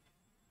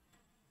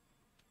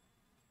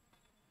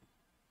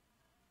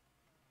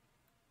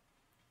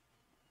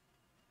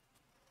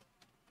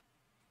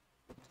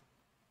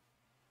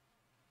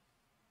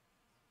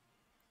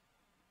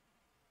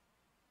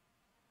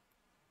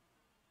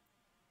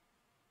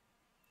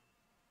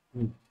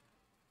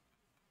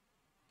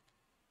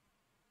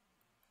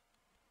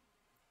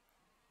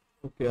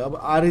 Okay अब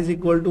r is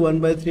equal to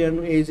 1/3 and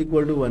a is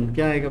equal to 1,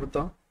 क्या आएगा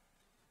बताओ।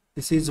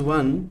 This is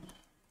 1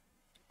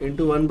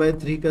 into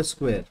 1/3 का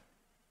square,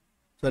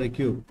 sorry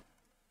cube,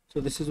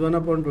 so this is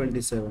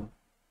 1/27,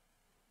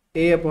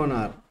 a upon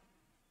r,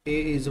 a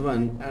is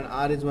 1 and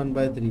r is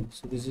 1/3,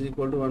 so this is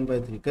equal to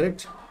 1/3,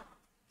 correct।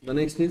 the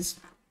next is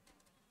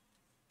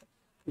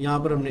यहाँ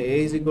पर हमने a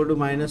is equal to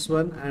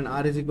 -1 and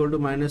r is equal to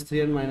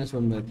 -3 and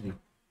 -1/3,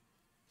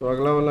 तो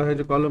अगला वाला है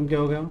जो column क्या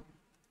हो गया,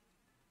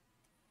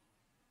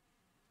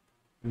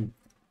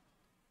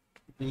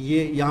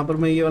 ये यहाँ पर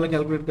मैं ये वाला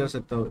कैलकुलेट कर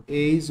सकता हूँ,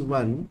 a is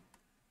 1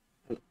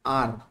 and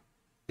r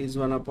is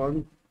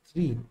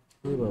 1/3।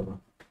 ये बाबा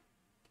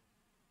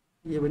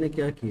ये मैंने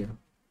क्या किया,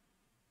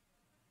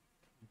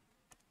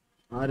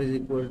 r इज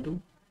इक्वल टू,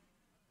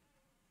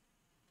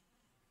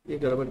 ये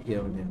गड़बड़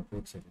किया मैंने यहाँ पे,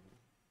 एक सेकंड,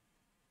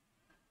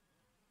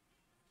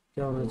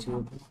 क्या होना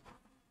चाहिए था,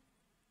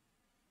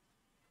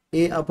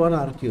 a upon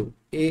r cube.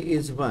 A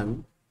is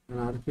 1 and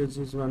r cube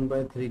is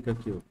 1/3 का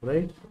क्यूब,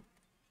 राइट.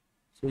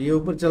 सो ये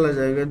ऊपर चला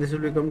जाएगा, दिस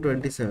विल बिकम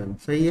 27.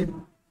 सही है.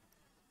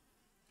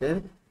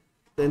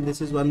 Then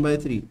this is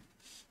 1/3.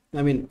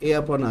 I mean a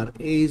upon r.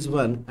 A is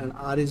 1 and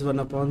r is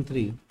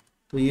 1/3.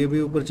 तो ये भी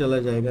ऊपर चला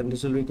जाएगा.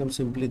 This will become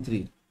simply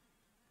 3.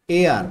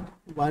 AR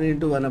 1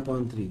 into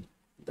 1/3.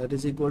 That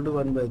is equal to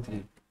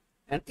 1/3.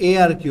 And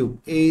AR cube.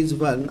 A is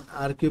 1.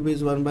 R cube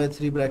is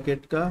 1/3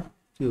 bracket का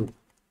cube.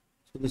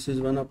 So this is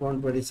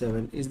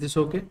 1/27. Is this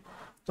okay?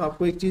 तो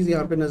आपको एक चीज़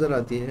यहाँ पे नज़र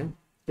आती है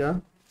क्या,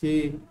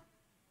 कि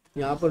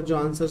यहाँ पर जो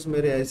आंसर्स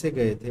मेरे ऐसे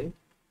गए थे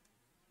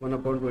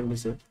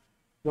 1/27,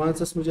 वो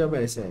आंसर्स मुझे अब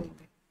ऐसे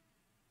आएंगे.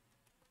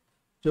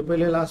 जो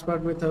पहले लास्ट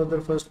पार्ट में था उधर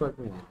फर्स्ट पार्ट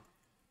में है.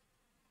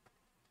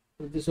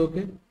 Is this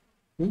okay?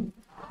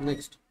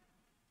 Next.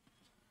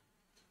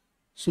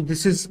 So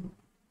this is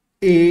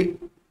a.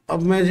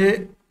 अब मुझे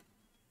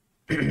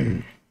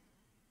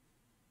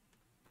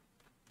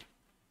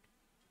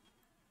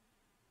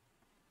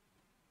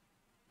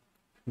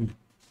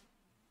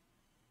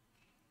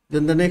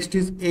then the next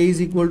is a is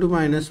equal to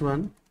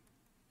 -1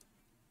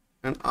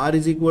 and r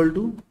is equal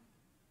to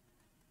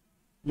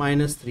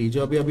 -3,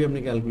 जो अभी अभी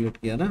हमने कैलकुलेट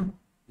किया ना.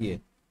 ये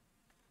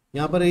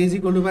यहाँ पर a is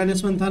equal to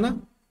 -1 था ना,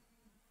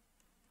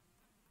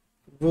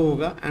 वो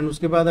होगा. एंड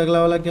उसके बाद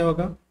अगला वाला क्या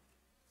होगा?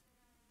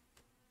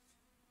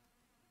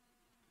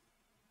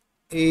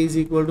 a is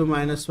equal to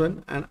 -1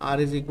 and r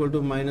is equal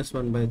to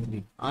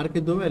 -1/3. r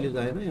के दो वैल्यूज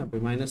आए ना यहाँ पे,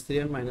 -3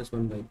 एंड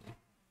 -1/3.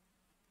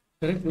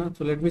 करेक्ट ना.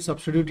 तो लेट मी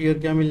सब्स्टिट्यूट हियर.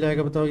 क्या मिल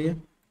जाएगा बताओ ये?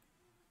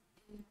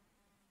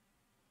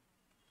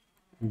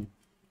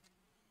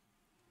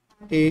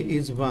 a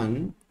is 1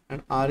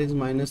 and r is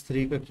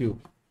 -3 का क्यूब.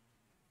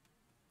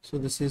 So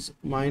this is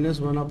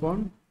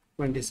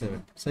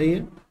 -1/27. सही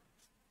है.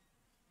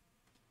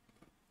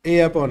 a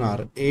upon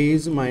r. a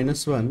is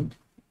 -1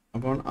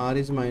 upon r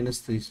is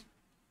 -3.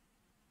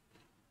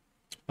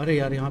 अरे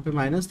यार यहाँ पे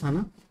माइनस था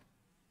ना.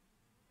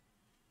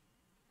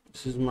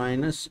 This is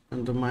minus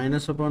and the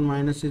minus upon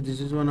minus is this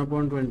is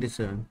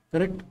 1/27.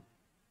 Correct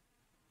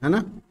है ना.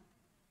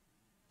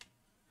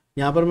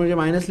 यहाँ पर मुझे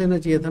माइनस लेना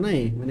चाहिए था ना,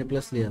 ये मैंने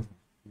प्लस लिया था.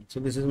 So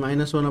this is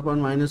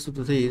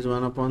 -1/-3 is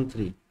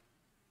 1/3.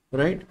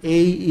 Right? A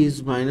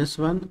is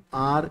 -1,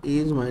 R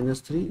is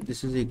 -3.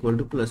 This is equal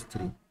to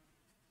 +3.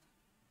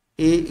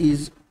 A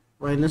is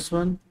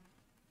 -1,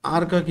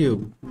 R का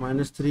क्यूब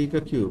 -3 का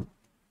cube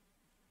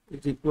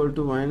is equal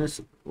to minus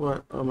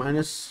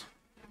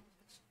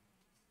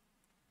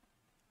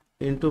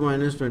into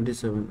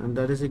 -27, and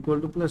that is equal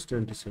to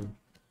 +27.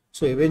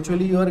 So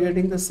eventually you are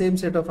getting the same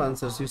set of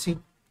answers. You see,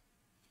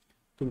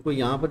 तुमको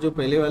यहाँ पर जो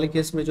पहले वाले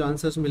case में जो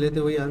आंसर्स मिले थे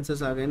वही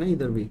आंसर्स आ गए ना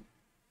इधर भी.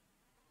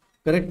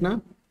 करेक्ट ना.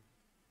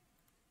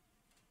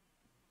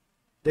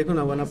 देखो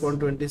ना,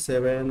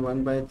 1/27,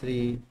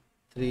 1/3,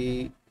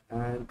 3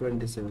 and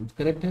 27.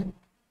 करेक्ट है.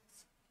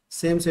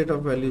 Same set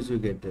of values you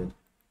get there.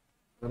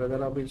 और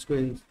अगर आप इसको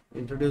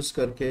इंट्रोड्यूस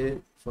करके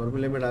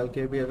फॉर्मूले में डाल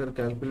के भी अगर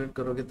कैलकुलेट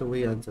करोगे तो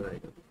वही आंसर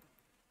आएगा.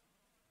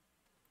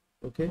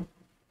 Okay.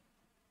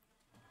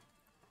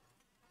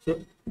 So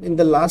in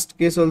the last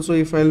case also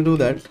if I will do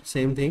that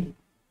same thing.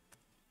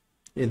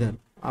 इधर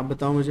आप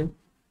बताओ मुझे.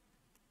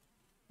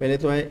 पहले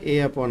तो है a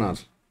अपॉन r.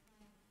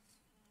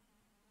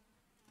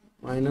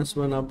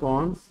 -1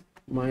 अपॉन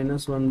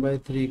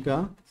 -1/3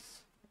 का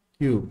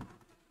cube.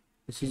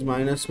 This is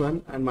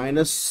 -1 and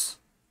minus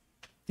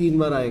 3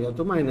 बार आएगा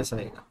तो माइनस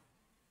आएगा.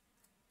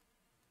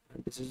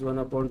 This is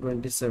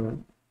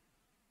 1/27.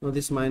 Now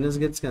this minus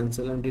gets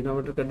cancelled and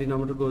denominator का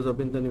denominator goes up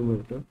in the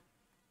numerator.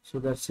 So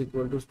that's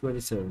equal to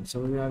 27.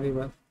 समझ में आ गई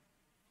बात?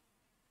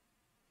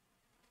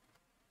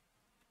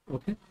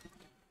 Okay.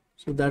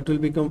 So that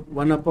will become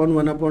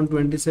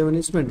 1/1/27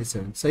 is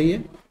 27. सही है.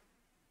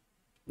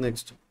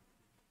 Next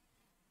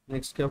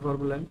क्या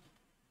फॉर्मूला है?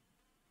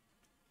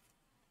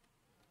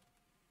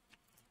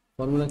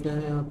 फॉर्मूला क्या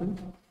है यहाँ पे?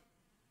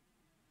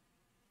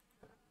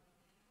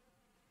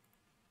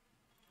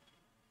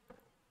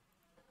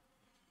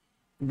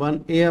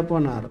 A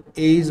upon r.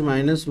 A is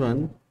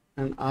 -1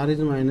 and r is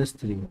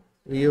 -3.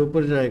 ये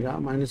ऊपर जाएगा,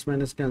 minus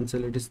minus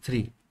cancel, it is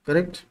 3.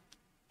 Correct.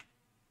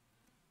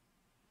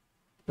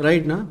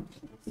 Right ना.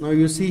 Now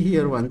you see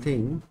here one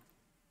thing.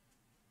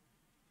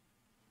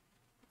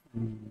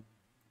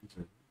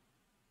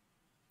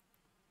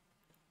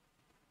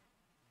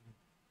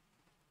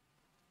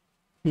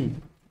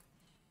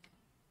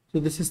 So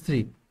this is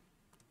 3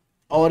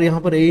 और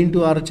यहाँ पर a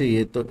इंटू आर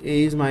चाहिए, तो a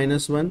is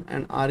 -1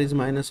 and r is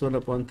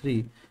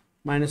 -1/3.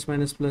 Minus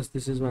minus plus,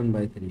 this is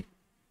 1/3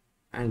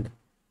 and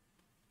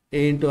a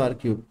into are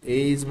cube. a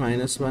is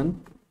 -1,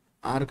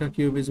 r का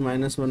cube is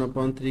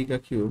 -1/3 का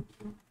cube.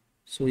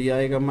 सो ये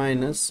आएगा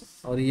minus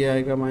और ये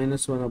आएगा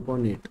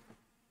 -1/8.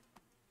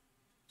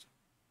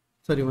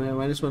 सॉरी,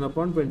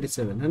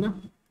 -1/27 है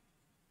ना.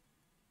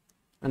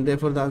 And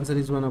therefore the answer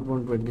is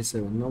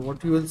 1/27. Now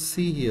what you will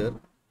see here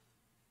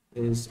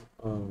is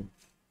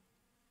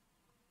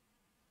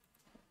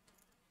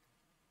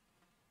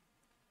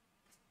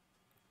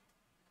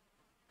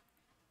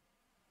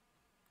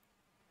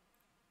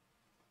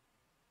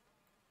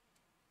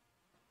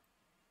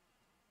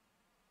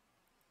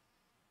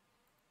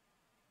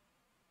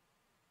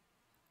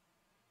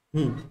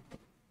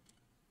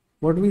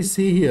what we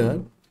see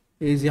here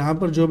is यहाँ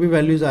पर जो भी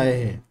वैल्यूज आए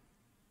हैं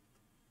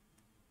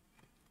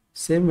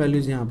सेम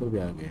वैल्यूज यहाँ पर भी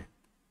आ गए,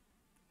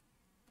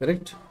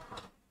 करेक्ट।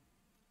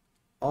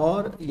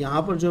 और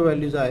यहाँ पर जो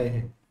वैल्यूज आए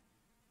हैं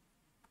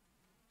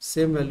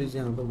सेम वैल्यूज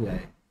यहाँ पर भी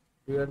आए।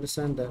 Do you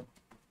understand that?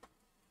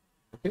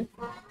 Okay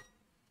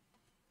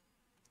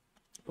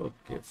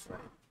okay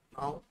fine.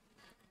 Now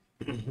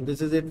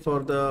this is it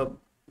for the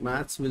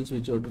maths. Will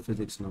switch over to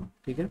physics now,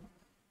 ठीक है।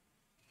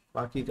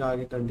 बाकी का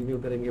आगे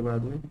कंटिन्यू करेंगे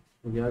बाद में,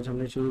 क्योंकि आज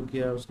हमने शुरू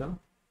किया उसका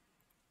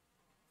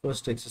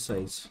फर्स्ट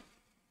एक्सरसाइज।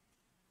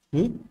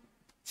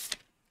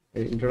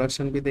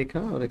 इंट्रोडक्शन भी देखा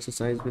और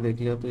एक्सरसाइज भी देख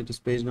लिया, तो इट इज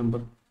पेज नंबर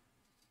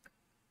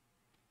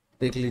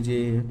देख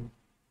लीजिए।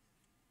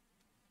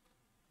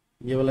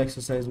 ये वाला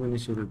एक्सरसाइज मैंने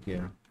शुरू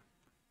किया,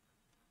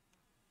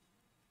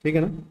 ठीक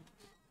है ना।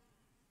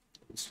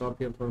 Stop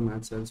here for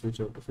maths and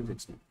switch over to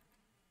physics.